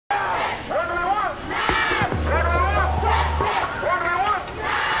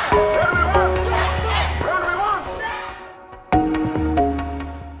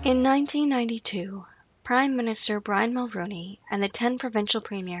In 1992, Prime Minister Brian Mulroney and the 10 provincial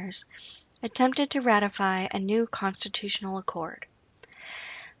premiers attempted to ratify a new constitutional accord.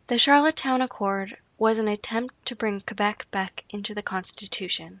 The Charlottetown Accord was an attempt to bring Quebec back into the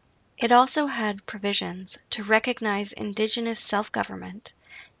Constitution. It also had provisions to recognize Indigenous self-government,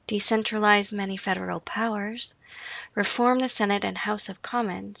 decentralize many federal powers, reform the Senate and House of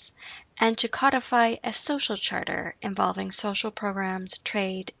Commons, and to codify a social charter involving social programs,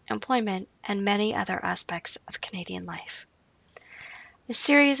 trade, employment, and many other aspects of Canadian life. A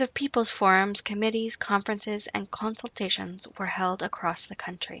series of people's forums, committees, conferences, and consultations were held across the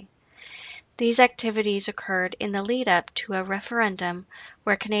country. These activities occurred in the lead-up to a referendum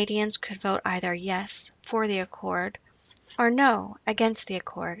where Canadians could vote either yes for the Accord or no against the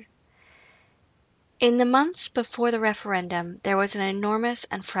Accord. In the months before the referendum, there was an enormous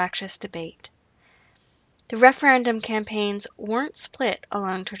and fractious debate. The referendum campaigns weren't split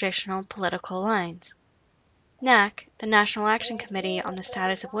along traditional political lines. NAC, the National Action Committee on the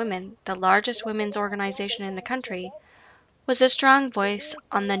Status of Women, the largest women's organization in the country, was a strong voice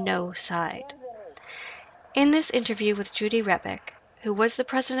on the no side. In this interview with Judy Rebick, who was the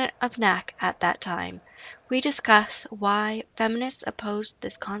president of NAC at that time, we discuss why feminists opposed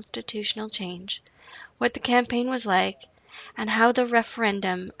this constitutional change, what the campaign was like, and how the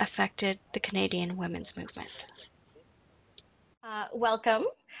referendum affected the Canadian women's movement. Welcome.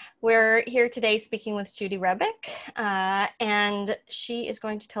 We're here today speaking with Judy Rebick, and she is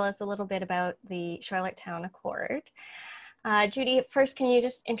going to tell us a little bit about the Charlottetown Accord. Judy, first, can you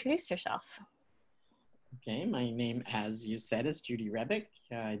just introduce yourself? Okay, my name, as you said, is Judy Rebick,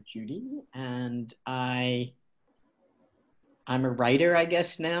 Judy, and I'm a writer, I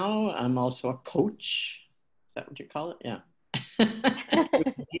guess now. I'm also a coach. Is that what you call it? Yeah.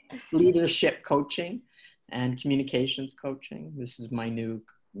 Leadership coaching and communications coaching. This is my new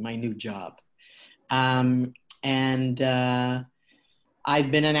job. I've been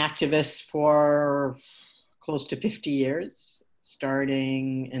an activist for close to 50 years,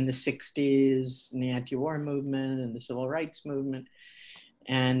 starting in the 60s in the anti-war movement and the civil rights movement.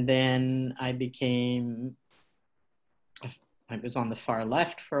 And then I was on the far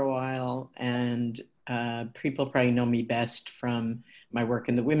left for a while, and people probably know me best from my work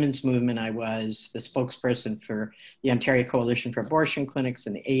in the women's movement. I was the spokesperson for the Ontario Coalition for Abortion Clinics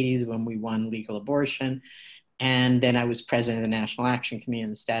in the 80s when we won legal abortion. And then I was president of the National Action Committee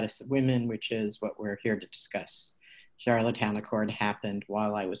on the Status of Women, which is what we're here to discuss. Charlottetown Accord happened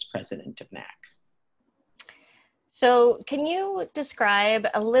while I was president of NAC. So can you describe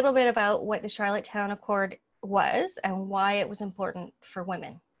a little bit about what the Charlottetown Accord was and why it was important for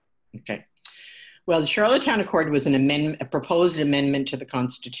women? Okay. Well, the Charlottetown Accord was a proposed amendment to the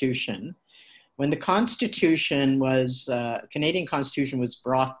Constitution. When the Constitution was, Canadian Constitution was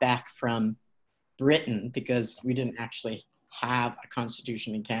brought back from Britain, because we didn't actually have a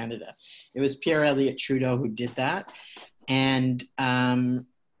constitution in Canada. It was Pierre Elliott Trudeau who did that. And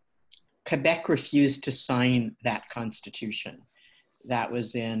Quebec refused to sign that constitution. That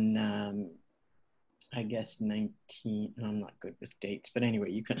was in, I guess, I'm not good with dates, but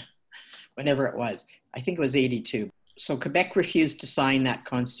anyway, you can, whenever it was, I think it was 82. So Quebec refused to sign that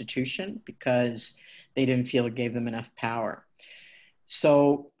constitution because they didn't feel it gave them enough power.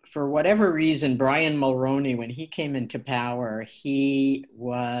 So for whatever reason, Brian Mulroney, when he came into power, he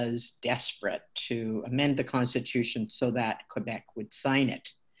was desperate to amend the Constitution so that Quebec would sign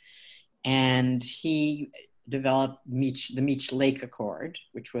it. And he developed the Meech Lake Accord,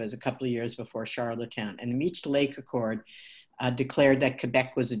 which was a couple of years before Charlottetown. And the Meech Lake Accord declared that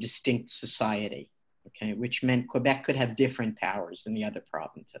Quebec was a distinct society, okay, which meant Quebec could have different powers than the other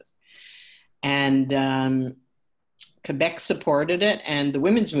provinces. And Quebec supported it, and the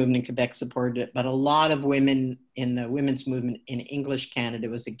women's movement in Quebec supported it, but a lot of women in the women's movement in English Canada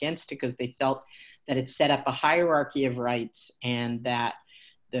was against it because they felt that it set up a hierarchy of rights, and that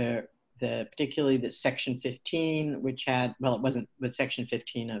particularly the Section 15, which had, well, it was Section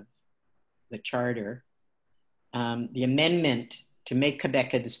 15 of the Charter, the amendment to make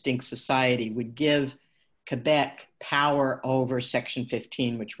Quebec a distinct society would give Quebec power over Section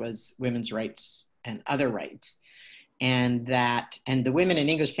 15, which was women's rights and other rights. And the women in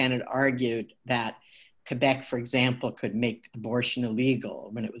English Canada argued that Quebec, for example, could make abortion illegal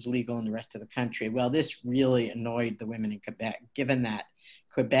when it was legal in the rest of the country. Well, this really annoyed the women in Quebec, given that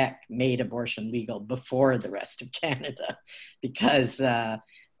Quebec made abortion legal before the rest of Canada, because the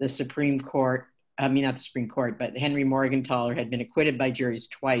Supreme Court, not the Supreme Court, but Henry Morgentaler had been acquitted by juries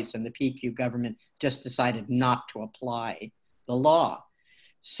twice, and the PQ government just decided not to apply the law.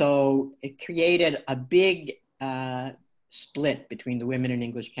 So it created a big split between the women in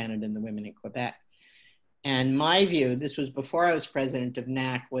English Canada and the women in Quebec. And my view, this was before I was president of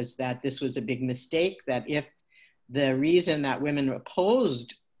NAC, was that this was a big mistake, that if the reason that women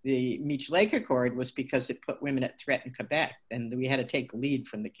opposed the Meech Lake Accord was because it put women at threat in Quebec, and we had to take lead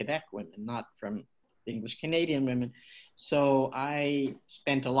from the Quebec women, not from the English Canadian women. So I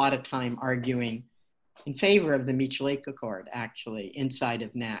spent a lot of time arguing in favor of the Meech Lake Accord, actually, inside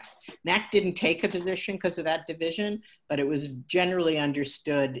of NAC. NAC didn't take a position because of that division, but it was generally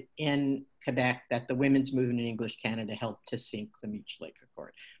understood in Quebec that the women's movement in English Canada helped to sink the Meech Lake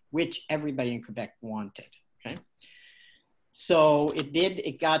Accord, which everybody in Quebec wanted, okay? So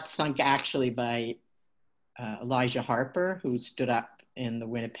it got sunk actually by Elijah Harper, who stood up in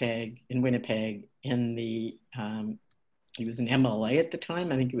Winnipeg, he was an MLA at the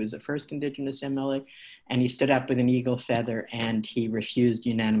time. I think he was the first Indigenous MLA, and he stood up with an eagle feather and he refused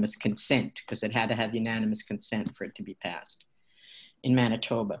unanimous consent because it had to have unanimous consent for it to be passed in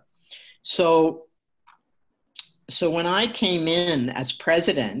Manitoba. So when I came in as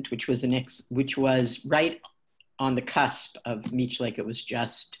president, which was right on the cusp of Meech Lake, it was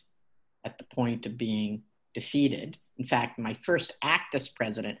just at the point of being defeated. In fact, my first act as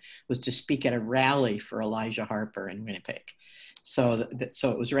president was to speak at a rally for Elijah Harper in Winnipeg. So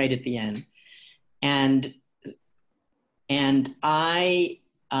it was right at the end. And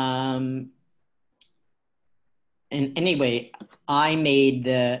anyway, I made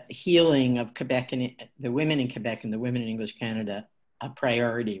the healing of Quebec and the women in Quebec and the women in English Canada a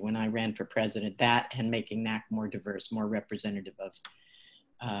priority when I ran for president, that and making NAC more diverse, more representative of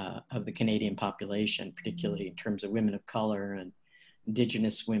the Canadian population, particularly in terms of women of color and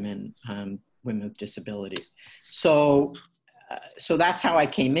Indigenous women, women with disabilities. So that's how I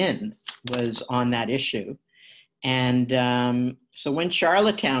came in, was on that issue. And so when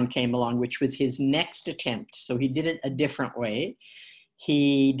Charlottetown came along, which was his next attempt, so he did it a different way,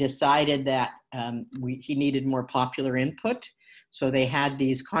 he decided that he needed more popular input. So they had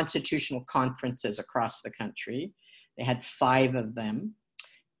these constitutional conferences across the country. They had 5 of them.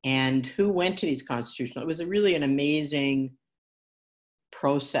 And who went to these constitutional? It was really an amazing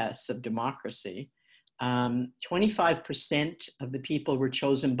process of democracy. 25% of the people were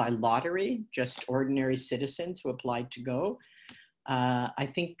chosen by lottery, just ordinary citizens who applied to go.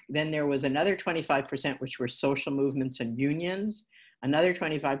 I think then there was another 25%, which were social movements and unions, another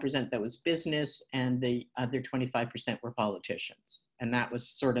 25% that was business, and the other 25% were politicians. And that was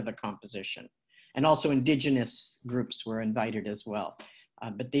sort of the composition. And also Indigenous groups were invited as well.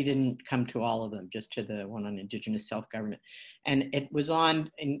 But they didn't come to all of them, just to the one on Indigenous self-government. And it was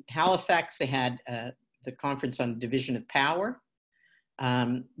in Halifax, they had the conference on division of power,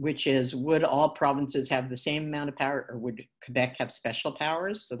 which is, would all provinces have the same amount of power, or would Quebec have special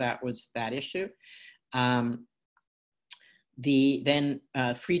powers? So that was that issue.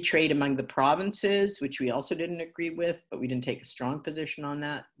 Free trade among the provinces, which we also didn't agree with, but we didn't take a strong position on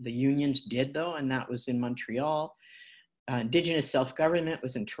that. The unions did though, and that was in Montreal. Indigenous self-government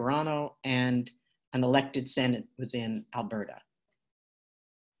was in Toronto, and an elected Senate was in Alberta.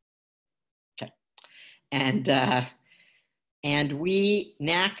 Okay. And I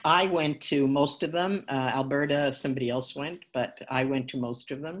went to most of them. Alberta, somebody else went, but I went to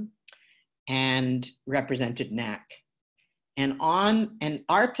most of them and represented NAC. And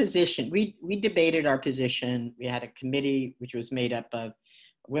our position, we debated our position. We had a committee which was made up of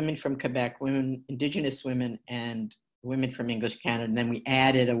women from Quebec, women, Indigenous women, and women from English Canada, and then we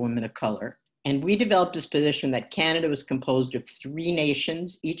added a woman of color. And we developed this position that Canada was composed of 3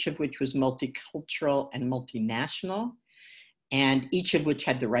 nations, each of which was multicultural and multinational, and each of which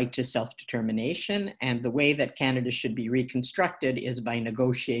had the right to self-determination. And the way that Canada should be reconstructed is by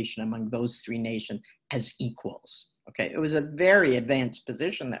negotiation among those 3 nations as equals. Okay, it was a very advanced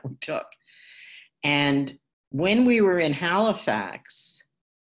position that we took. And when we were in Halifax,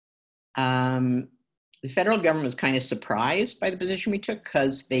 the federal government was kind of surprised by the position we took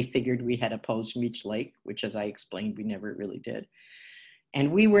because they figured we had opposed Meech Lake, which, as I explained, we never really did.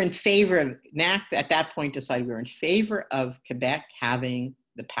 And we were in favor of, NAC at that point decided we were in favor of Quebec having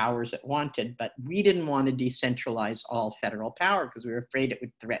the powers it wanted, but we didn't want to decentralize all federal power because we were afraid it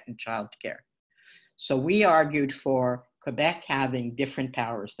would threaten childcare. So we argued for Quebec having different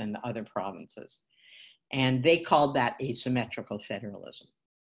powers than the other provinces. And they called that asymmetrical federalism.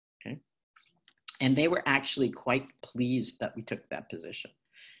 Okay. And they were actually quite pleased that we took that position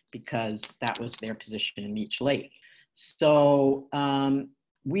because that was their position in Meech Lake. So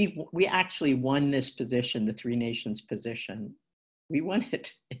we actually won this position, the 3 nations position. We won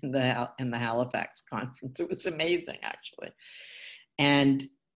it in the Halifax conference. It was amazing, actually. And,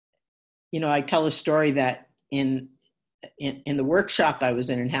 you know, I tell a story that in in the workshop I was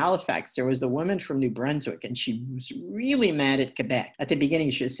in Halifax, there was a woman from New Brunswick, and she was really mad at Quebec. At the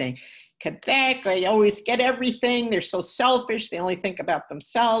beginning, she was saying, Quebec, I always get everything. They're so selfish. They only think about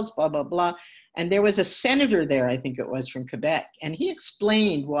themselves, blah, blah, blah. And there was a senator there, I think it was, from Quebec, and he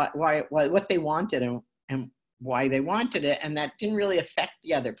explained what they wanted and why they wanted it, and that didn't really affect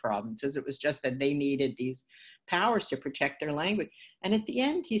the other provinces. It was just that they needed these powers to protect their language. And at the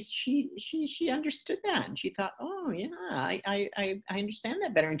end, she understood that, and she thought, oh yeah, I understand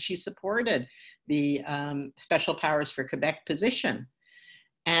that better, and she supported the special powers for Quebec position.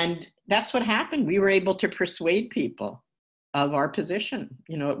 And that's what happened. We were able to persuade people of our position.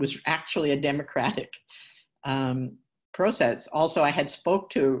 You know, it was actually a democratic process. Also, I had spoke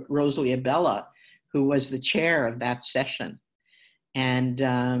to Rosalie Abella, who was the chair of that session. And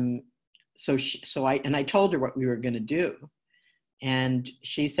I told her what we were going to do. And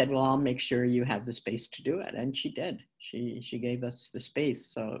she said, well, I'll make sure you have the space to do it. And she did. She gave us the space.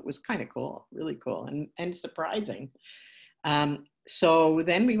 So it was kind of cool, really cool and surprising. So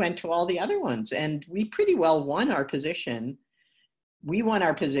then we went to all the other ones, and we pretty well won our position. We won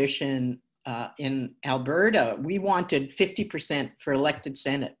our position in Alberta. We wanted 50% for elected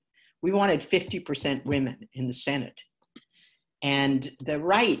Senate. We wanted 50% women in the Senate. And the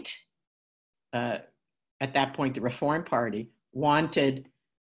right, at that point, the Reform Party, wanted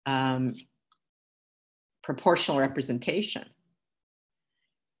proportional representation.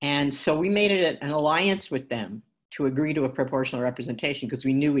 And so we made it an alliance with them to agree to a proportional representation, because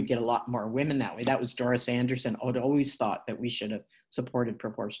we knew we'd get a lot more women that way. That was Doris Anderson. I'd always thought that we should have supported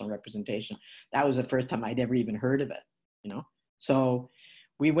proportional representation. That was the first time I'd ever even heard of it, you know? So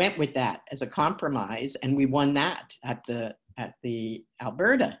we went with that as a compromise, and we won that at the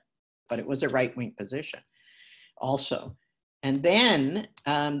Alberta, but it was a right-wing position also. And then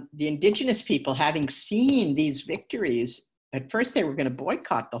the Indigenous people, having seen these victories, at first they were going to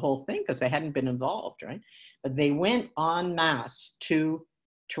boycott the whole thing because they hadn't been involved, right? But they went en masse to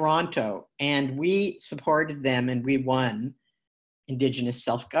Toronto, and we supported them, and we won Indigenous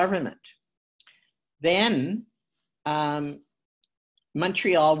self-government. Then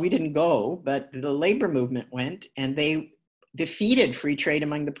Montreal, we didn't go, but the labor movement went, and they defeated free trade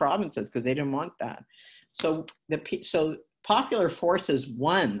among the provinces because they didn't want that. So popular forces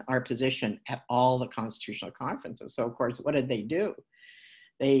won our position at all the constitutional conferences. So of course, what did they do?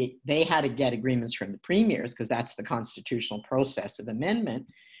 They had to get agreements from the premiers, because that's the constitutional process of amendment.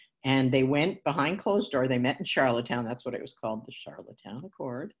 And they went behind closed door. They met in Charlottetown. That's what it was called, the Charlottetown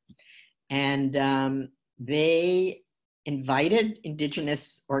Accord. And they invited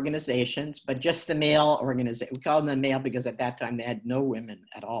Indigenous organizations, but just the male organization. We called them male because at that time they had no women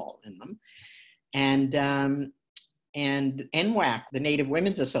at all in them. And NWAC, the Native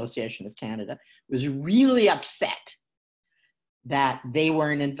Women's Association of Canada, was really upset that they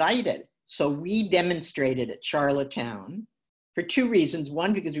weren't invited. So we demonstrated at Charlottetown for two reasons.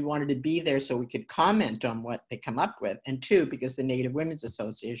 One, because we wanted to be there so we could comment on what they come up with. And two, because the Native Women's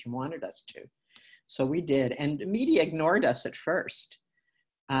Association wanted us to. So we did. And the media ignored us at first.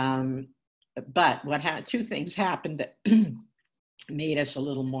 But two things happened that made us a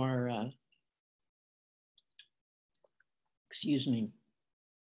little more,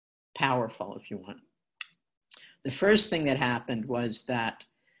 powerful, if you want. The first thing that happened was that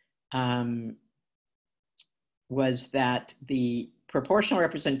the proportional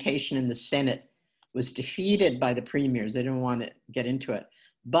representation in the Senate was defeated by the premiers. They didn't want to get into it.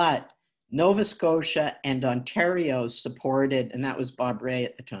 But Nova Scotia and Ontario supported, and that was Bob Rae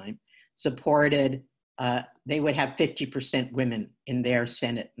at the time, supported, they would have 50% women in their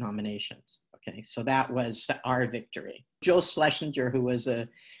Senate nominations. Okay, so that was our victory. Joe Schlesinger, who was a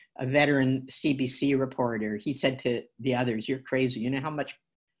veteran CBC reporter, he said to the others, "You're crazy. You know how much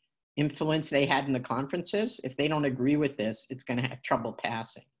influence they had in the conferences? If they don't agree with this, it's going to have trouble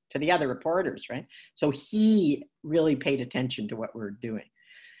passing," to the other reporters, right? So he really paid attention to what we're doing.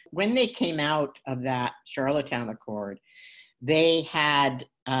 When they came out of that Charlottetown Accord, they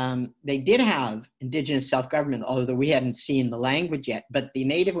did have Indigenous self-government, although we hadn't seen the language yet, but the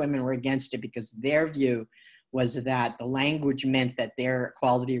Native women were against it because their view was that the language meant that their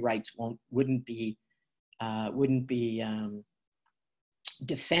equality rights wouldn't be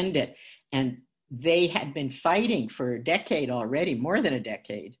defended. And they had been fighting for a decade already, more than a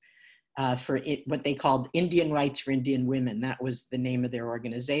decade, for what they called Indian Rights for Indian Women. That was the name of their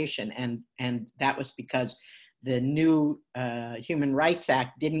organization. And that was because the new Human Rights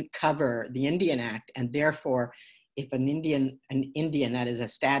Act didn't cover the Indian Act. And therefore, if an Indian, that is a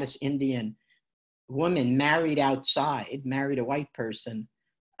status Indian woman, married outside, married a white person,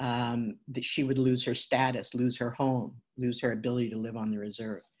 that she would lose her status, lose her home, lose her ability to live on the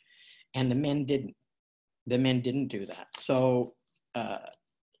reserve. And the men didn't. The men didn't do that. So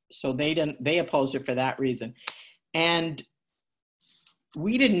they opposed it for that reason. And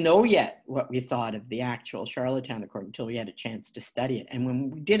we didn't know yet what we thought of the actual Charlottetown Accord until we had a chance to study it. And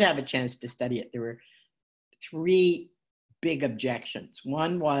when we did have a chance to study it, there were three big objections.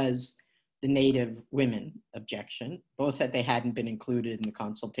 One was the Native women objection, both that they hadn't been included in the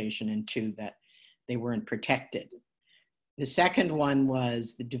consultation, and two, that they weren't protected. The second one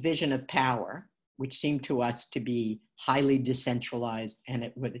was the division of power, which seemed to us to be highly decentralized,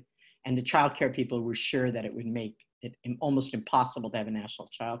 and the childcare people were sure that it would make it almost impossible to have a national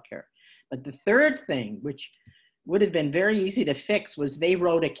childcare. But the third thing, which would have been very easy to fix, was they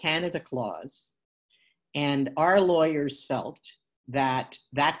wrote a Canada clause, and our lawyers felt that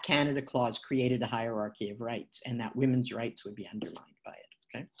that Canada clause created a hierarchy of rights and that women's rights would be undermined by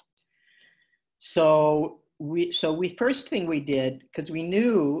it, okay? So first thing we did, because we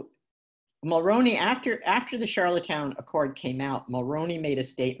knew Mulroney, after the Charlottetown Accord came out, Mulroney made a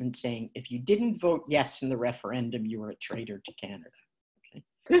statement saying, if you didn't vote yes in the referendum, you were a traitor to Canada. Okay?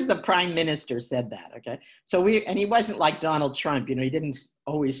 This is the prime minister said that, okay? And he wasn't like Donald Trump, he didn't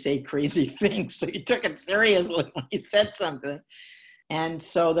always say crazy things, so he took it seriously when he said something. And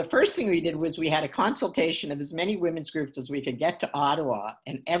so the first thing we did was we had a consultation of as many women's groups as we could get to Ottawa,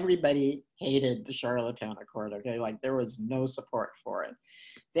 and everybody hated the Charlottetown Accord, okay? Like there was no support for it.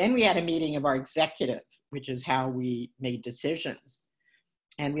 Then we had a meeting of our executive, which is how we made decisions.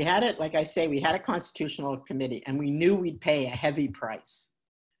 And we had it, like I say, we had a constitutional committee, and we knew we'd pay a heavy price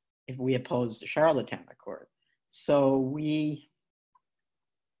if we opposed the Charlottetown Accord. So we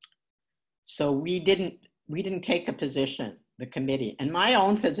didn't take a position, the committee. And my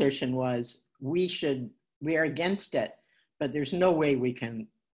own position was we are against it, but there's no way we can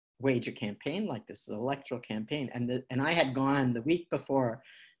wage a campaign like this, an electoral campaign. And I had gone the week before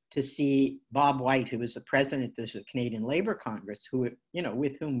to see Bob White, who was the president of the Canadian Labour Congress,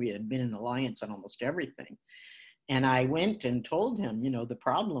 with whom we had been in alliance on almost everything. And I went and told him, the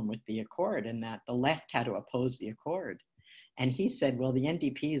problem with the Accord and that the left had to oppose the Accord. And he said, well, the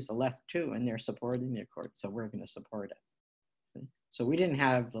NDP is the left too, and they're supporting the Accord, so we're going to support it. So we didn't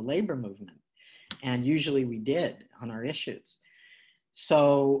have the labor movement, and usually we did on our issues.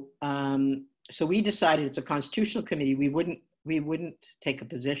 So we decided it's a constitutional committee. We wouldn't take a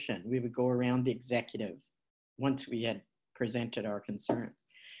position. We would go around the executive once we had presented our concerns.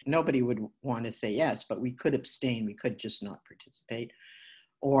 Nobody would want to say yes, but we could abstain. We could just not participate,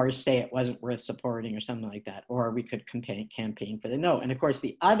 or say it wasn't worth supporting or something like that, or we could campaign for the no. And of course,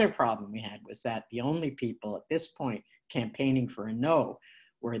 the other problem we had was that the only people at this point campaigning for a no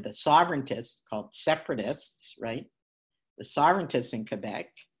were the sovereigntists, called separatists, right? The sovereigntists in Quebec,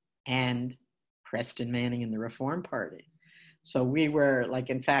 and Preston Manning and the Reform Party. So we were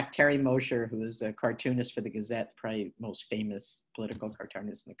like, in fact, Terry Mosher, who was a cartoonist for the Gazette, probably most famous political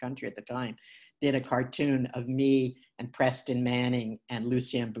cartoonist in the country at the time, did a cartoon of me and Preston Manning and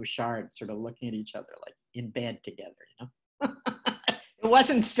Lucien Bouchard sort of looking at each other like in bed together, It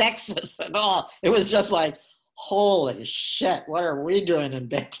wasn't sexist at all. It was just like, holy shit, what are we doing in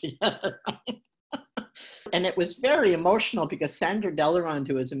bed together? And it was very emotional because Sandra Delarond,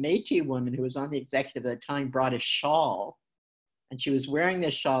 who was a Métis woman who was on the executive at the time, brought a shawl. And she was wearing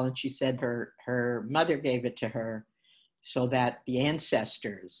this shawl, and she said her mother gave it to her so that the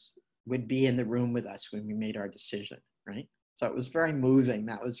ancestors would be in the room with us when we made our decision, right? So it was very moving.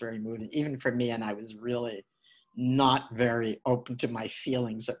 That was very moving, even for me, and I was really not very open to my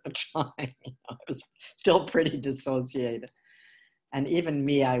feelings at the time. I was still pretty dissociated. And even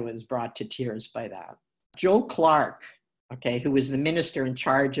me, I was brought to tears by that. Joe Clark, okay, who was the minister in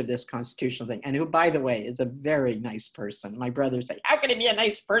charge of this constitutional thing, and who, by the way, is a very nice person. My brothers say, how can he be a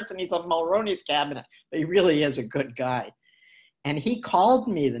nice person? He's on Mulroney's cabinet. But he really is a good guy. And he called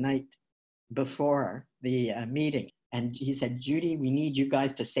me the night before the meeting, and he said, Judy, we need you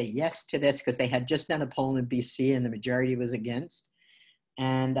guys to say yes to this, because they had just done a poll in BC and the majority was against.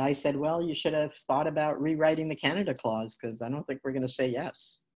 And I said, well, you should have thought about rewriting the Canada clause, because I don't think we're going to say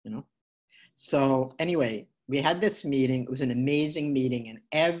yes, So anyway, we had this meeting. It was an amazing meeting, and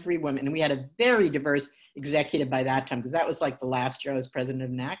every woman, and we had a very diverse executive by that time, because that was like the last year I was president of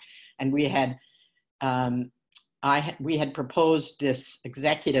NAC, and we had we had proposed this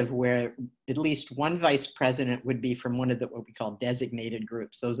executive where at least one vice president would be from one of the what we call designated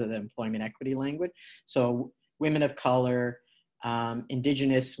groups. Those are the employment equity language. So women of color,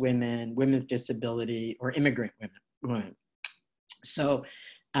 Indigenous women, women with disability, or immigrant women. So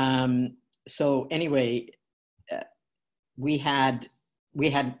anyway, we had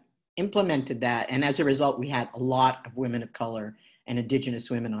implemented that. And as a result, we had a lot of women of color and Indigenous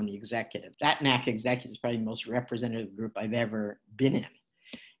women on the executive. That NAC executive is probably the most representative group I've ever been in.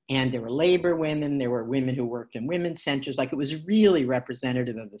 And there were labor women, there were women who worked in women's centers. Like, it was really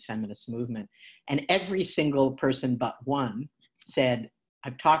representative of the feminist movement. And every single person but one said,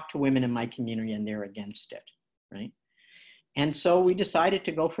 I've talked to women in my community and they're against it, right? And so we decided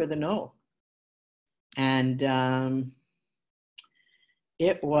to go for the no. And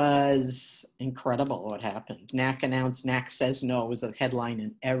it was incredible what happened. NAC announced, NAC says no was a headline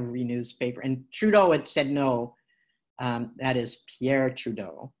in every newspaper. And Trudeau had said no. That is, Pierre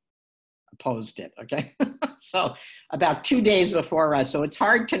Trudeau opposed it, okay? So about 2 days before us, so it's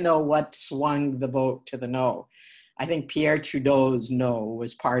hard to know what swung the vote to the no. I think Pierre Trudeau's no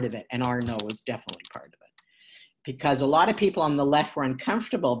was part of it, and our no was definitely part of it. Because a lot of people on the left were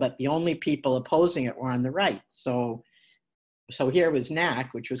uncomfortable, but the only people opposing it were on the right. So here was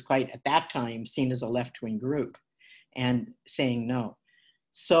NAC, which was quite, at that time, seen as a left-wing group, and saying no.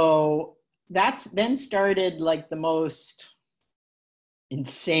 So that then started like the most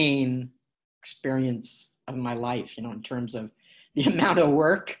insane experience of my life, you know, in terms of the amount of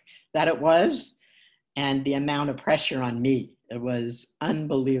work that it was and the amount of pressure on me. It was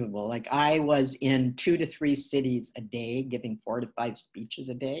unbelievable. Like, I was in 2 to 3 cities a day, giving 4 to 5 speeches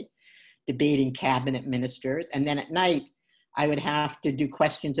a day, debating cabinet ministers. And then at night, I would have to do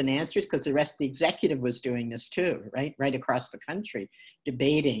questions and answers because the rest of the executive was doing this too, right across the country,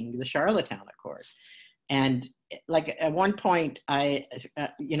 debating the Charlottetown Accord. And like at one point, and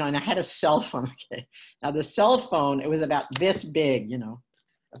I had a cell phone. Okay. Now the cell phone, it was about this big,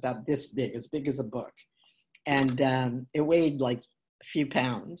 about this big, as big as a book. And it weighed like a few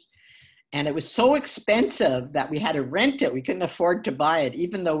pounds. And it was so expensive that we had to rent it. We couldn't afford to buy it,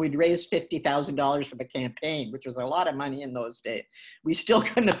 even though we'd raised $50,000 for the campaign, which was a lot of money in those days. We still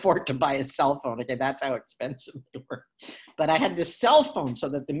couldn't afford to buy a cell phone. Okay, that's how expensive they were. But I had this cell phone so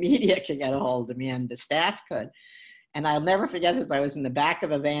that the media could get a hold of me and the staff could. And I'll never forget this. I was in the back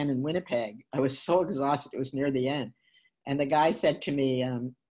of a van in Winnipeg. I was so exhausted. It was near the end. And the guy said to me,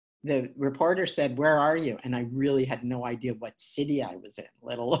 the reporter said, "Where are you?" And I really had no idea what city I was in,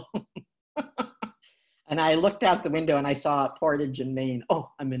 let alone. And I looked out the window and I saw Portage in Maine.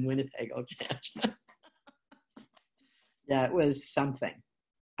 Oh, I'm in Winnipeg. Okay. Yeah, it was something.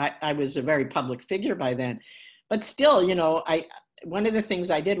 I was a very public figure by then. But still, one of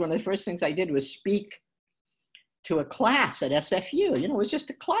the first things I did was speak to a class at SFU. It was just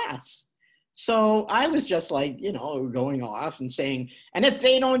a class. So I was just like, going off and saying, and if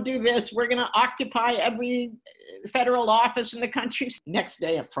they don't do this, we're going to occupy every federal office in the country. Next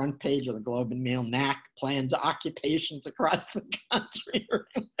day, a front page of the Globe and Mail, NAC plans occupations across the country.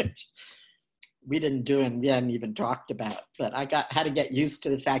 We didn't do it, and we hadn't even talked about it. But I had to get used to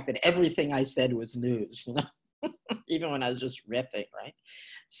the fact that everything I said was news, even when I was just riffing, right?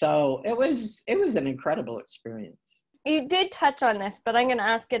 So it was an incredible experience. You did touch on this, but I'm going to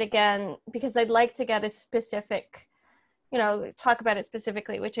ask it again because I'd like to get a specific, talk about it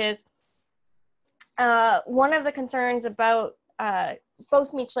specifically, which is one of the concerns about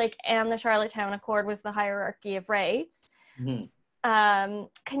both Meech Lake and the Charlottetown Accord was the hierarchy of rights. Mm-hmm.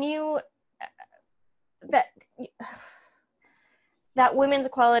 Can you, that women's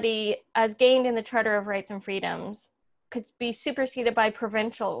equality as gained in the Charter of Rights and Freedoms could be superseded by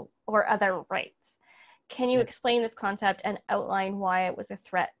provincial or other rights. Can you explain this concept and outline why it was a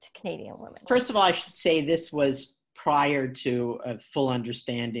threat to Canadian women? First of all, I should say this was prior to a full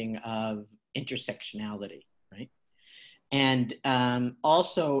understanding of intersectionality, right? And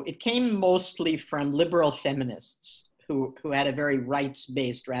also, it came mostly from liberal feminists who had a very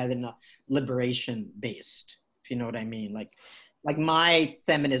rights-based rather than a liberation-based, if you know what I mean. Like my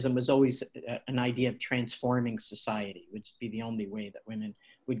feminism was always an idea of transforming society, which would be the only way that women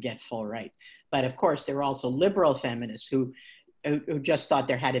would get full right. But of course, there were also liberal feminists who just thought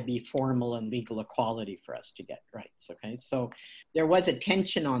there had to be formal and legal equality for us to get rights, okay? So there was a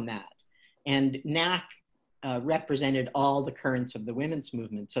tension on that. And NAC represented all the currents of the women's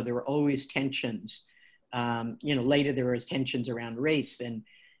movement. So there were always tensions. Later there was tensions around race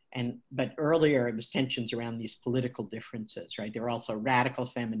but earlier it was tensions around these political differences, right? There were also radical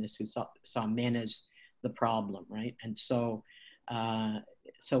feminists who saw men as the problem, right? And so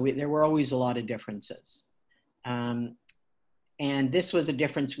there were always a lot of differences. And this was a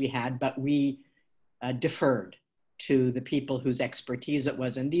difference we had, but we deferred to the people whose expertise it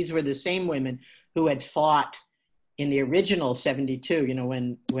was. And these were the same women who had fought in the original 72,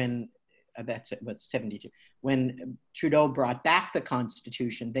 when that's what 72. When Trudeau brought back the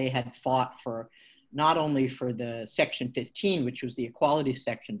Constitution, they had fought for not only for the section 15, which was the equality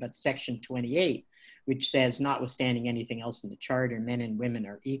section, but section 28, which says, notwithstanding anything else in the charter, men and women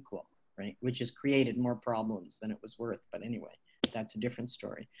are equal, right? Which has created more problems than it was worth. But anyway, that's a different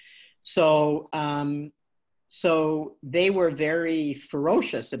story. So, so they were very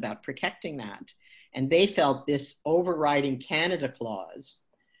ferocious about protecting that. And they felt this overriding Canada clause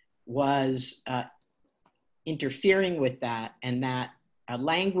was interfering with that, and that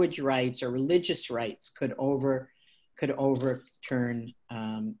language rights or religious rights could overturn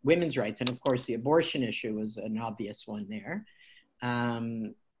women's rights. And of course, the abortion issue was an obvious one there.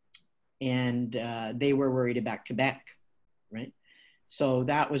 And they were worried about Quebec, right? So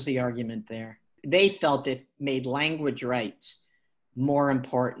that was the argument there. They felt it made language rights more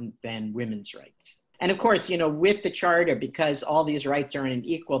important than women's rights. And of course, you know, with the charter, because all these rights are on an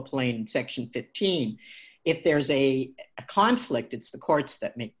equal plane in section 15, if there's a conflict, it's the courts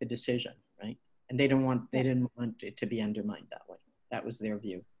that make the decision, right? And they didn't want it to be undermined that way. That was their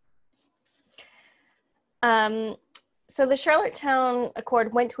view. So the Charlottetown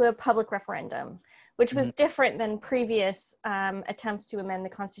Accord went to a public referendum, which was different than previous attempts to amend the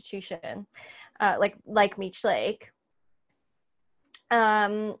Constitution, like Meech Lake.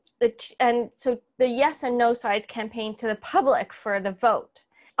 And so the yes and no sides campaigned to the public for the vote,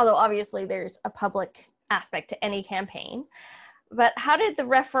 although obviously there's a public aspect to any campaign. But how did the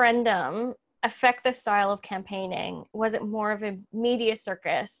referendum affect the style of campaigning? Was it more of a media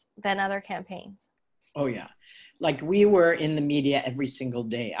circus than other campaigns? Oh yeah, like we were in the media every single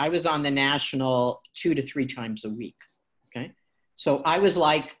day. I was on the National 2 to 3 times a week, okay? So I was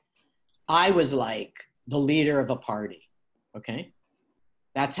like the leader of a party, okay?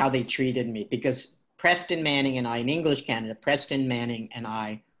 That's how they treated me, because Preston Manning and I, in English Canada, Preston Manning and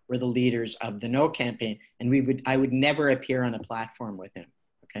I were the leaders of the No campaign, and I would never appear on a platform with him,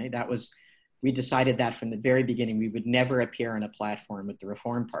 okay? We decided that from the very beginning. We would never appear on a platform with the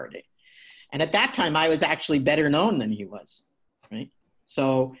Reform Party. And at that time, I was actually better known than he was, right?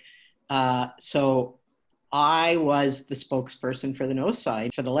 So I was the spokesperson for the No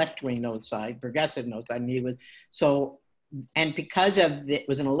side, for the left-wing No side, progressive No side, and he was, so, and because it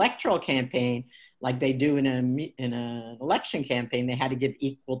was an electoral campaign, like they do in an election campaign, they had to give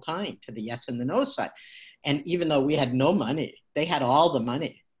equal time to the yes and the no side. And even though we had no money, they had all the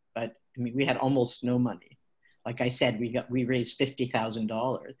money, but I mean, we had almost no money. Like I said, we raised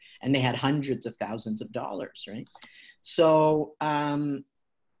 $50,000 and they had hundreds of thousands of dollars, right? So, but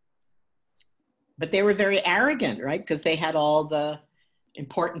they were very arrogant, right? Because they had all the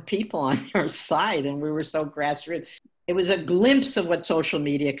important people on their side and we were so grassroots. It was a glimpse of what social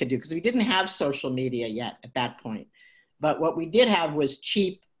media could do, because we didn't have social media yet at that point. But what we did have was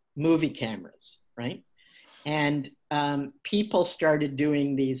cheap movie cameras, right? And people started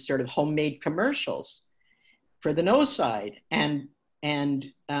doing these sort of homemade commercials for the No side, and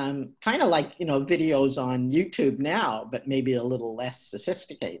kind of like, you know, videos on YouTube now, but maybe a little less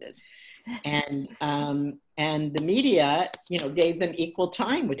sophisticated. And the media, you know, gave them equal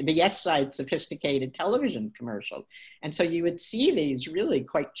time with the yes side sophisticated television commercial. And so you would see these really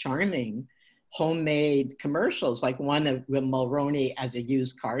quite charming homemade commercials, like one of Mulroney as a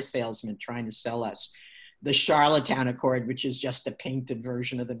used car salesman trying to sell us the Charlottetown Accord, which is just a painted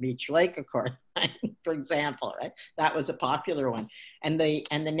version of the Meech Lake Accord, for example, right? That was a popular one. And the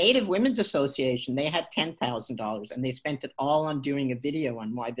Native Women's Association, they had $10,000 and they spent it all on doing a video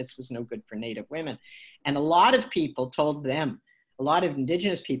on why this was no good for Native women. And a lot of people told them, a lot of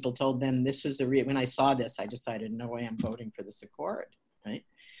Indigenous people told them this was when I saw this, I decided, no way I'm voting for this Accord, right?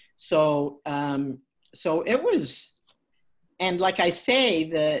 So, so it was, and like I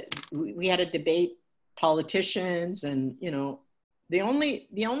say, we had a debate, politicians, and you know, the only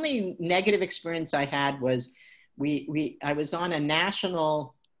negative experience I had was I was on a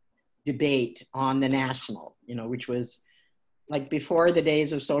national debate on the National, you know, which was like before the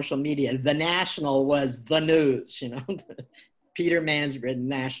days of social media. The National was the news, you know, Peter Mansbridge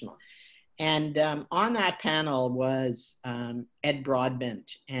National. And on that panel was Ed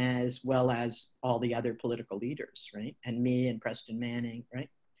Broadbent, as well as all the other political leaders, right? And me and Preston Manning, right?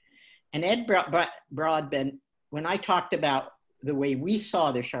 And Ed Broadbent, when I talked about the way we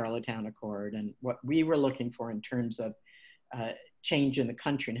saw the Charlottetown Accord and what we were looking for in terms of change in the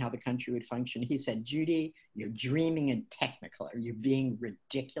country and how the country would function, he said, Judy, you're dreaming in Technicolor. You're being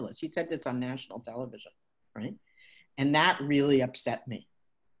ridiculous. He said this on national television, right? And that really upset me.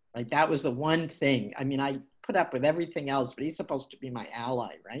 Right? That was the one thing. I mean, I put up with everything else, but he's supposed to be my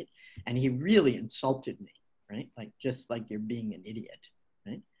ally, right? And he really insulted me, right? Like, just like you're being an idiot,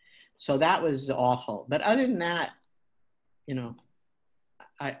 right? So that was awful. But other than that, you know,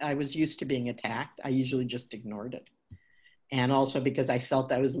 I was used to being attacked. I usually just ignored it. And also because I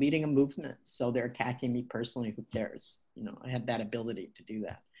felt I was leading a movement. So they're attacking me personally, who cares? You know, I had that ability to do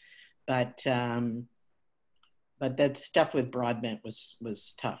that. But that stuff with Broadbent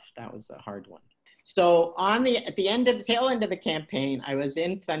was tough. That was a hard one. So at the tail end of the campaign, I was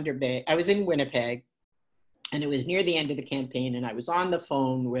in Thunder Bay. I was in Winnipeg, and it was near the end of the campaign, and I was on the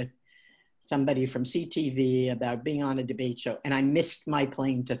phone with somebody from CTV about being on a debate show, and I missed my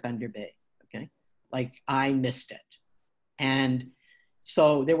plane to Thunder Bay, okay? Like, I missed it. And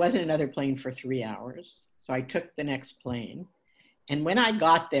so there wasn't another plane for 3 hours. So I took the next plane. And when I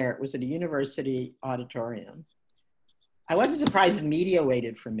got there, it was at a university auditorium. I wasn't surprised the media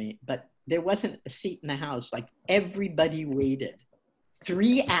waited for me, but there wasn't a seat in the house. Like, everybody waited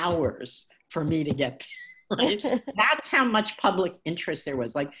 3 hours for me to get there. Right? That's how much public interest there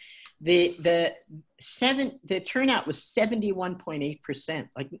was. Like, the turnout was 71.8%.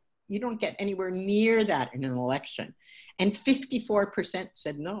 Like, you don't get anywhere near that in an election. And 54%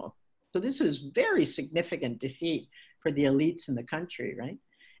 said no. So this was very significant defeat for the elites in the country, right?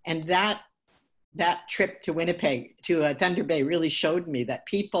 And that trip to Winnipeg, to Thunder Bay, really showed me that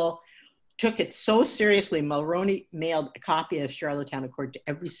people took it so seriously. Mulroney mailed a copy of Charlottetown Accord to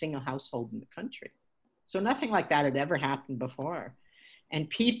every single household in the country. So nothing like that had ever happened before. And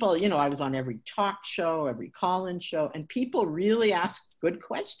people, you know, I was on every talk show, every call-in show, and people really asked good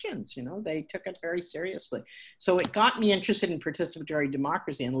questions, you know, they took it very seriously. So it got me interested in participatory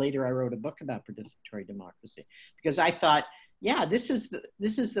democracy, and later I wrote a book about participatory democracy, because I thought, yeah, this is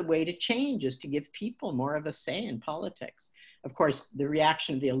the way to change, is to give people more of a say in politics. Of course, the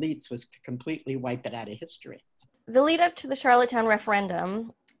reaction of the elites was to completely wipe it out of history. The lead up to the Charlottetown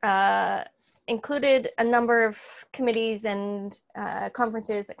referendum included a number of committees and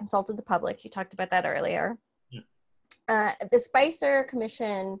conferences that consulted the public. You talked about that earlier. Yeah. The Spicer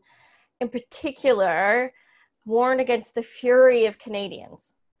Commission, in particular, warned against the fury of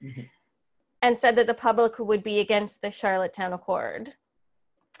Canadians, mm-hmm. and said that the public would be against the Charlottetown Accord.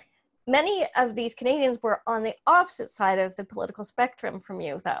 Many of these Canadians were on the opposite side of the political spectrum from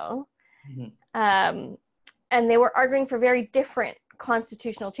you, though. Mm-hmm. And they were arguing for very different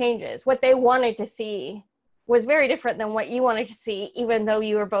constitutional changes. What they wanted to see was very different than what you wanted to see, even though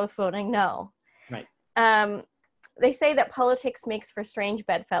you were both voting no. Right. They say that politics makes for strange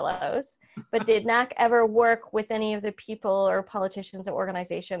bedfellows, but did NAC ever work with any of the people or politicians or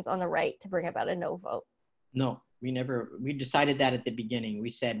organizations on the right to bring about a no vote? No, we decided that at the beginning. We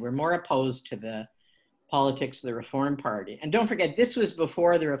said we're more opposed to the politics of the Reform Party. And don't forget, this was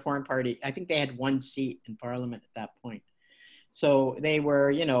before the Reform Party. I think they had one seat in Parliament at that point. So they were,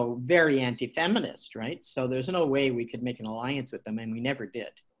 you know, very anti-feminist, right? So there's no way we could make an alliance with them, and we never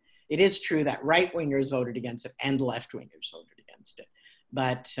did. It is true that right-wingers voted against it and left-wingers voted against it,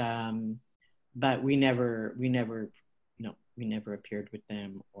 but we never appeared with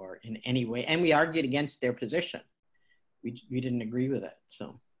them or in any way, and we argued against their position. We didn't agree with it.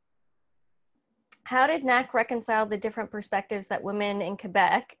 So, how did NAC reconcile the different perspectives that women in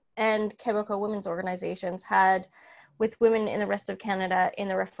Quebec and Quebecois women's organizations had with women in the rest of Canada in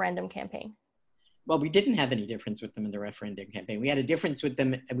the referendum campaign? Well, we didn't have any difference with them in the referendum campaign. We had a difference with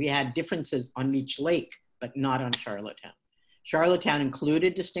them. We had differences on Meech Lake, but not on Charlottetown. Charlottetown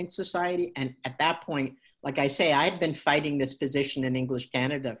included distinct society. And at that point, like I say, I had been fighting this position in English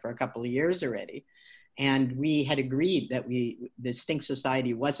Canada for a couple of years already. And we had agreed that distinct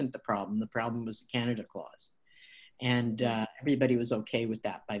society wasn't the problem. The problem was the Canada Clause. And everybody was okay with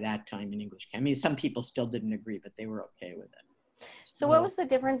that by that time in English. I mean, some people still didn't agree, but they were okay with it. So what was the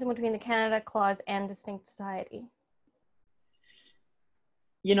difference between the Canada Clause and distinct society?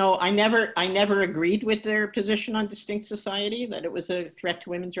 You know, I never agreed with their position on distinct society, that it was a threat to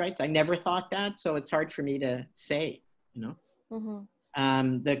women's rights. I never thought that, so it's hard for me to say, you know.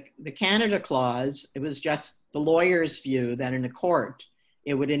 Mm-hmm. The Canada Clause, it was just the lawyer's view that in a court,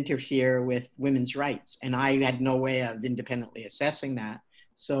 it would interfere with women's rights. And I had no way of independently assessing that.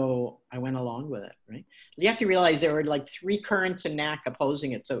 So I went along with it, right? You have to realize there were like 3 currents in NAC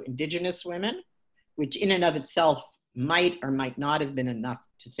opposing it. So Indigenous women, which in and of itself might or might not have been enough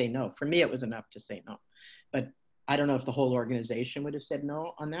to say no. For me, it was enough to say no. But I don't know if the whole organization would have said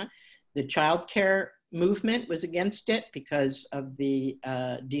no on that. The childcare movement was against it because of the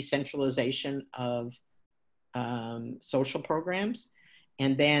decentralization of social programs.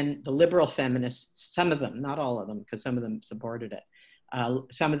 And then the liberal feminists, some of them, not all of them, because some of them supported it.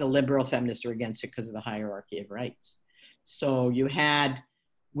 Some of the liberal feminists were against it because of the hierarchy of rights. So you had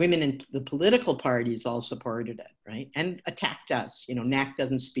women in the political parties all supported it, right? And attacked us. You know, NAC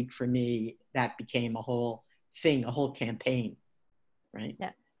doesn't speak for me. That became a whole thing, a whole campaign. right?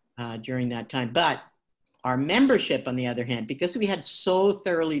 Yeah. During that time. But our membership, on the other hand, because we had so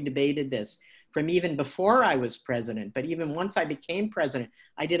thoroughly debated this from even before I was president, but even once I became president,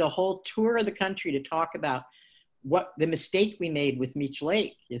 I did a whole tour of the country to talk about what the mistake we made with Meech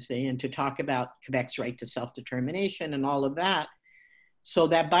Lake, you see, and to talk about Quebec's right to self-determination and all of that. So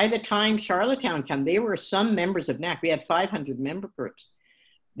that by the time Charlottetown came, there were some members of NAC. We had 500 member groups.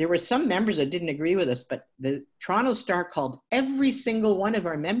 There were some members that didn't agree with us, but the Toronto Star called every single one of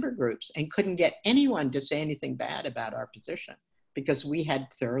our member groups and couldn't get anyone to say anything bad about our position because we had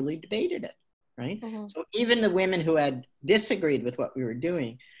thoroughly debated it, right? Mm-hmm. So even the women who had disagreed with what we were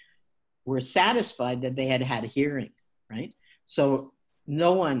doing were satisfied that they had had a hearing, right? So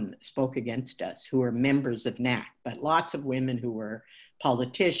no one spoke against us who were members of NAC, but lots of women who were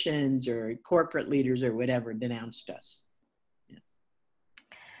politicians or corporate leaders or whatever denounced us.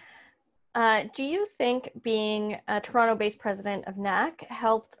 Do you think being a Toronto-based president of NAC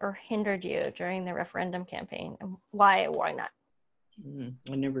helped or hindered you during the referendum campaign? And why or why not?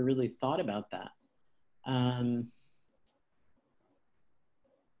 I never really thought about that. I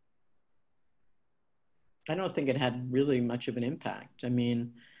don't think it had really much of an impact. I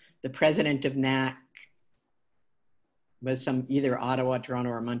mean, the president of NAC was either Ottawa, Toronto,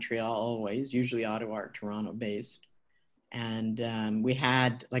 or Montreal always, usually Ottawa or Toronto based. And we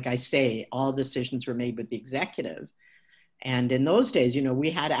had, like I say, all decisions were made with the executive. And in those days, you know, we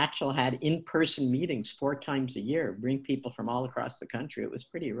had in-person meetings 4 times a year, bring people from all across the country. It was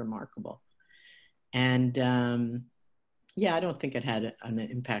pretty remarkable. And yeah, I don't think it had an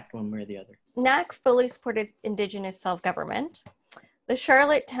impact one way or the other. NAC fully supported Indigenous self-government. The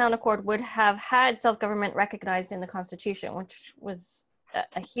Charlottetown Accord would have had self-government recognized in the Constitution, which was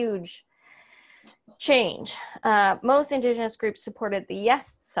a huge change. Most Indigenous groups supported the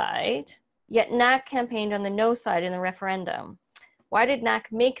yes side, yet NAC campaigned on the no side in the referendum. Why did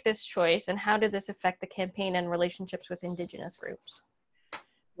NAC make this choice, and how did this affect the campaign and relationships with Indigenous groups?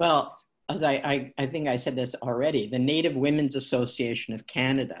 Well, as I think I said this already, the Native Women's Association of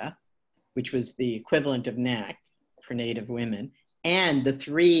Canada, which was the equivalent of NAC for Native women, and the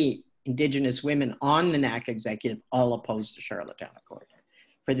 3 Indigenous women on the NAC executive all opposed the Charlottetown Accord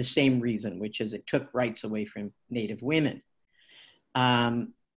for the same reason, which is it took rights away from Native women.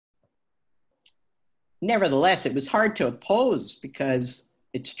 Nevertheless, it was hard to oppose because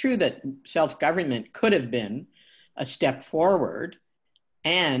it's true that self-government could have been a step forward,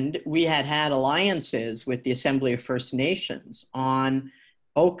 and we had had alliances with the Assembly of First Nations on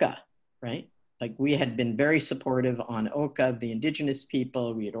OCA, right? Like we had been very supportive on OCA of the Indigenous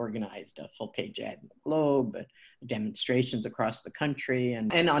people. We had organized a full-page ad in the Globe, demonstrations across the country,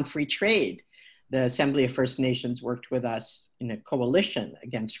 and on free trade. The Assembly of First Nations worked with us in a coalition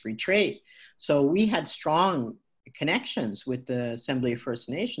against free trade. So we had strong connections with the Assembly of First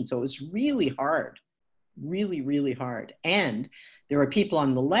Nations. So it was really hard, really, really hard. And there were people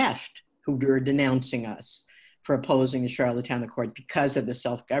on the left who were denouncing us for opposing the Charlottetown Accord because of the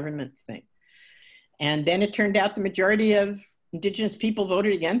self-government thing. And then it turned out the majority of Indigenous people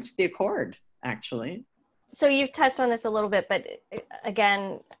voted against the Accord, actually. So you've touched on this a little bit, but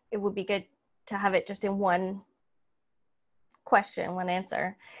again, it would be good to have it just in one question, one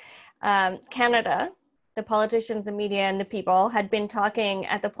answer. Canada, the politicians, the media, and the people had been talking,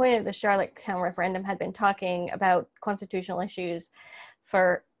 at the point of the Charlottetown referendum, had been talking about constitutional issues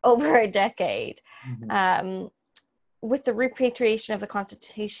for over a decade. Mm-hmm. With the repatriation of the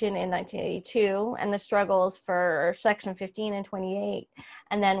Constitution in 1982 and the struggles for Section 15 and 28,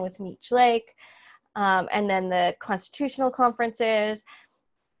 and then with Meech Lake, and then the constitutional conferences,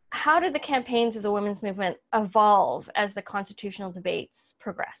 how did the campaigns of the women's movement evolve as the constitutional debates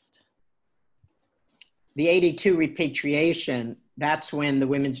progressed? The 82 repatriation, that's when the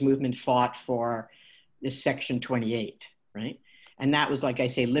women's movement fought for this Section 28, right? And that was, like I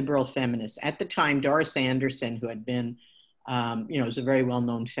say, liberal feminists. At the time, Doris Anderson, who had been, was a very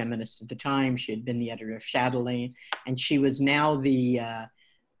well-known feminist at the time. She had been the editor of Chatelaine, and she was now the,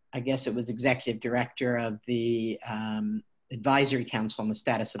 I guess it was executive director of the Advisory Council on the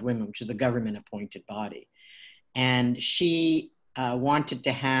Status of Women, which is a government-appointed body. And she wanted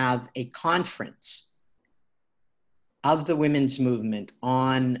to have a conference of the women's movement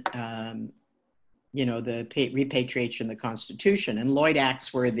on the repatriation of the Constitution. And Lloyd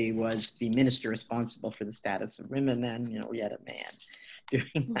Axworthy was the minister responsible for the status of women then. We had a man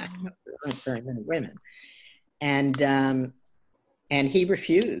doing that. There weren't very many women. And he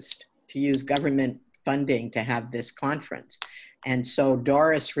refused to use government funding to have this conference. And so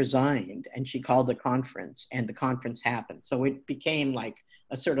Doris resigned and she called the conference, and the conference happened. So it became like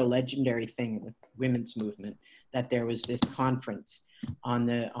a sort of legendary thing in the women's movement that there was this conference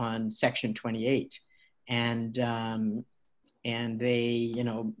on Section 28, and they, you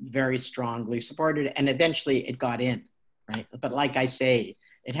know, very strongly supported it, and eventually it got in, right? But like I say,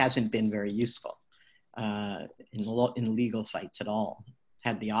 it hasn't been very useful in legal fights at all.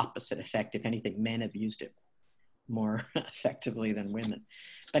 Had the opposite effect. If anything, men have used it more effectively than women.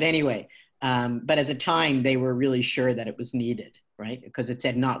 But anyway, but at the time they were really sure that it was needed, right? Because it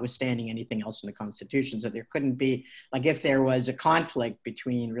said notwithstanding anything else in the Constitution. So there couldn't be, like, if there was a conflict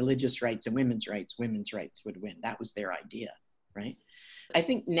between religious rights and women's rights would win. That was their idea, right? I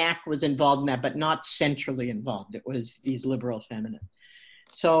think NAC was involved in that, but not centrally involved. It was these liberal feminists.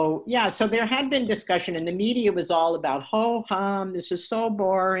 So yeah, so there had been discussion, and the media was all about, ho hum, this is so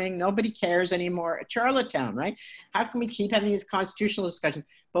boring, nobody cares anymore at Charlottetown, right? How can we keep having these constitutional discussions?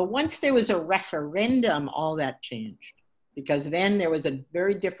 But once there was a referendum, all that changed, because then there was a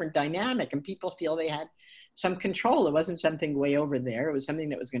very different dynamic, and people feel they had some control. It wasn't something way over there. It was something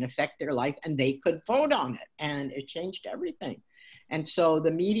that was going to affect their life, and they could vote on it, and it changed everything. And so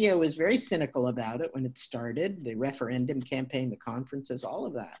the media was very cynical about it when it started, the referendum campaign, the conferences, all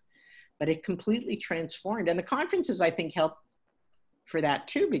of that. But it completely transformed. And the conferences, I think, helped for that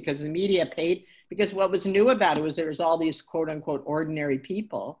too, because the media paid, because what was new about it was there was all these quote unquote ordinary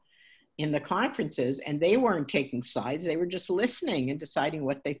people in the conferences, and they weren't taking sides. They were just listening and deciding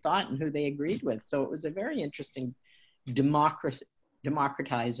what they thought and who they agreed with. So it was a very interesting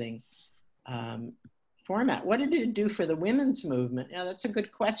democratizing format. What did it do for the women's movement? Yeah, that's a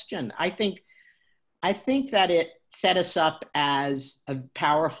good question. I think that it set us up as a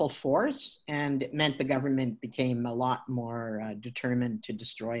powerful force, and it meant the government became a lot more determined to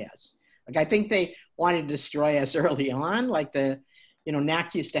destroy us. Like, I think they wanted to destroy us early on. Like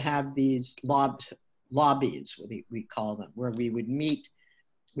NAC used to have these lobbies, we call them, where we would meet.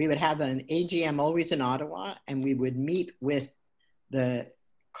 We would have an AGM always in Ottawa, and we would meet with the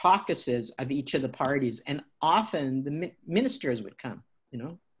caucuses of each of the parties, and often the ministers would come,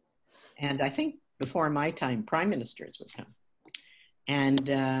 and I think before my time, prime ministers would come, and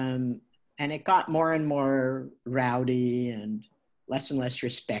it got more and more rowdy and less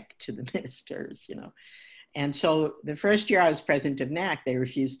respect to the ministers, and so the first year I was president of NAC, they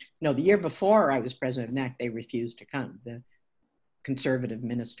refused. No, the year before I was president of NAC, they refused to come. The conservative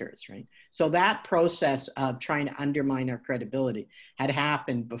ministers, right? So that process of trying to undermine our credibility had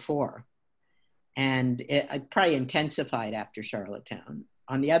happened before, and it probably intensified after Charlottetown.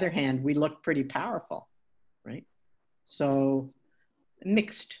 On the other hand, we looked pretty powerful, right? So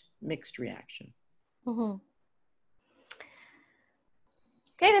mixed reaction. Mm-hmm.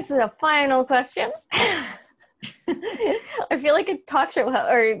 Okay, this is a final question. I feel like a talk show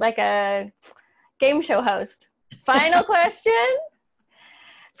or like a game show host. Final question.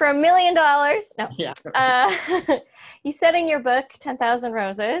 For $1 million. No. Yeah. You said in your book, 10,000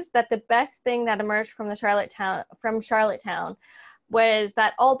 Roses, that the best thing that emerged from Charlottetown was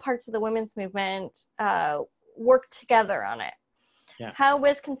that all parts of the women's movement worked together on it. Yeah. How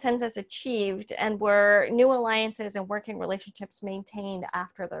was consensus achieved, and were new alliances and working relationships maintained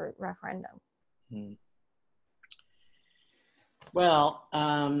after the referendum? Well,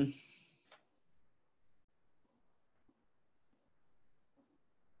 I'm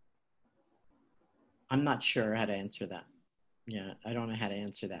not sure how to answer that. Yeah, I don't know how to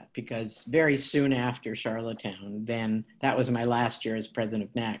answer that, because very soon after Charlottetown, then that was my last year as president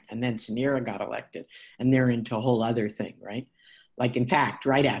of NAC, and then Samira got elected, and they're into a whole other thing, right? Like, in fact,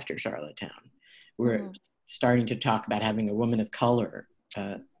 right after Charlottetown, we're starting to talk about having a woman of color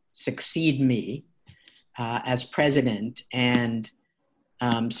succeed me as president, and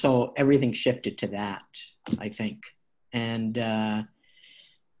so everything shifted to that, I think. And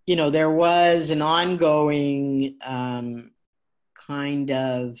there was an ongoing kind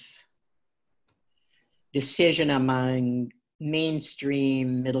of decision among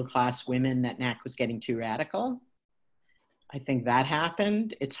mainstream middle-class women that NAC was getting too radical. I think that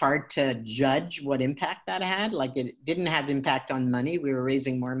happened. It's hard to judge what impact that had. Like, it didn't have impact on money. We were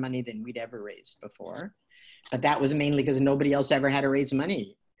raising more money than we'd ever raised before. But that was mainly because nobody else ever had to raise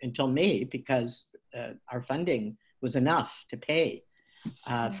money until me, because our funding was enough to pay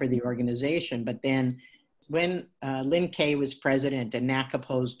for the organization. But then when Lynn Kay was president and NAC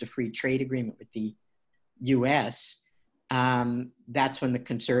opposed a free trade agreement with the US, that's when the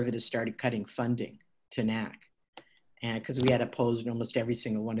conservatives started cutting funding to NAC, and because we had opposed almost every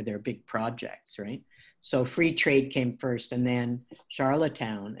single one of their big projects, right? So free trade came first, and then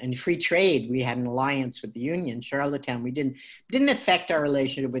Charlottetown. And free trade, we had an alliance with the union. Charlottetown, we didn't affect our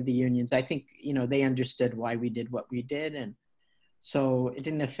relationship with the unions. I think, they understood why we did what we did, and so it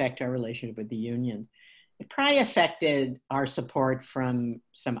didn't affect our relationship with the unions. it probably affected our support from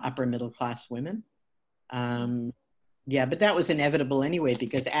some upper middle class women. Yeah, but that was inevitable anyway,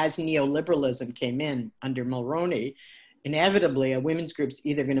 because as neoliberalism came in under Mulroney, inevitably a women's group's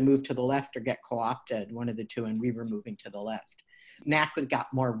either going to move to the left or get co-opted, one of the two, and we were moving to the left. NAC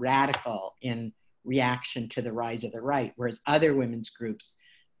got more radical in reaction to the rise of the right, whereas other women's groups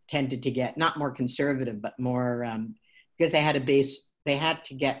tended to get not more conservative, but more, because they had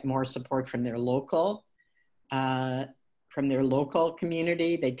to get more support from their local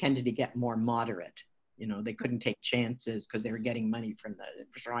community. They tended to get more moderate. You know, they couldn't take chances because they were getting money from the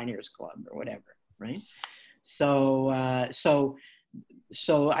Shriners Club or whatever, right? So I'm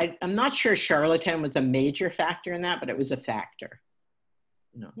not sure Charlottetown was a major factor in that, but it was a factor.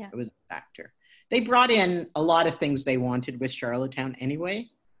 You know, It was a factor. They brought in a lot of things they wanted with Charlottetown anyway,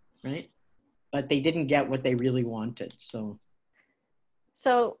 right? But they didn't get what they really wanted. So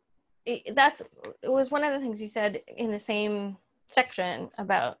it was one of the things you said in the same section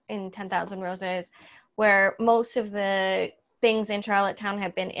about in 10,000 Roses, where most of the things in Charlottetown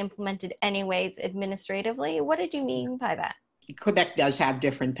have been implemented anyways administratively. What did you mean by that? Quebec does have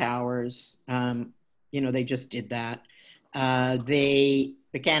different powers. You know, they just did that. The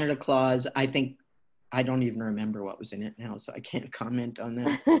Canada Clause, I don't even remember what was in it now, so I can't comment on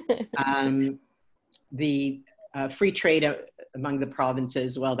that. The free trade among the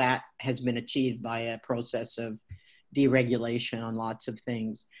provinces, well, that has been achieved by a process of deregulation on lots of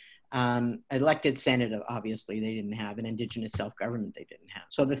things. Elected Senate, obviously, they didn't have, and Indigenous self-government they didn't have.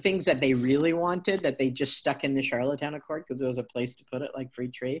 So the things that they really wanted, that they just stuck in the Charlottetown Accord because there was a place to put it, like free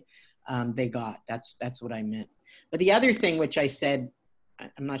trade, they got. That's what I meant. But the other thing, which I said,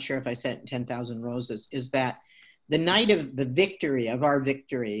 I'm not sure if I said it in 10,000 Roses, is that the night of the victory, of our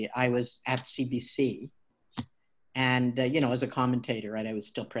victory, I was at CBC. And, you know, as a commentator, right, I was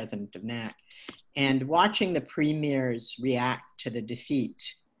still president of NAC. And watching the premiers react to the defeat,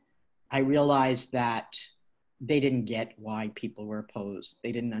 I realized that they didn't get why people were opposed.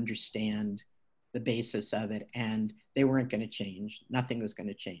 They didn't understand the basis of it, and they weren't going to change. Nothing was going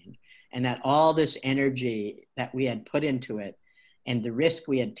to change. And that all this energy that we had put into it and the risk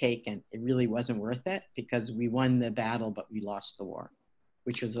we had taken, it really wasn't worth it, because we won the battle, but we lost the war,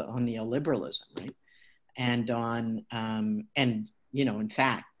 which was on neoliberalism, right? And on, and, you know, in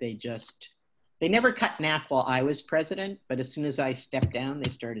fact, they never cut NAC while I was president, but as soon as I stepped down, they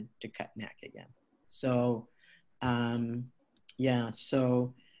started to cut NAC again. So, yeah,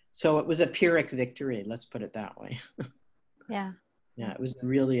 so it was a Pyrrhic victory, let's put it that way. Yeah. Yeah, it was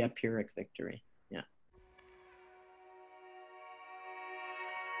really a Pyrrhic victory.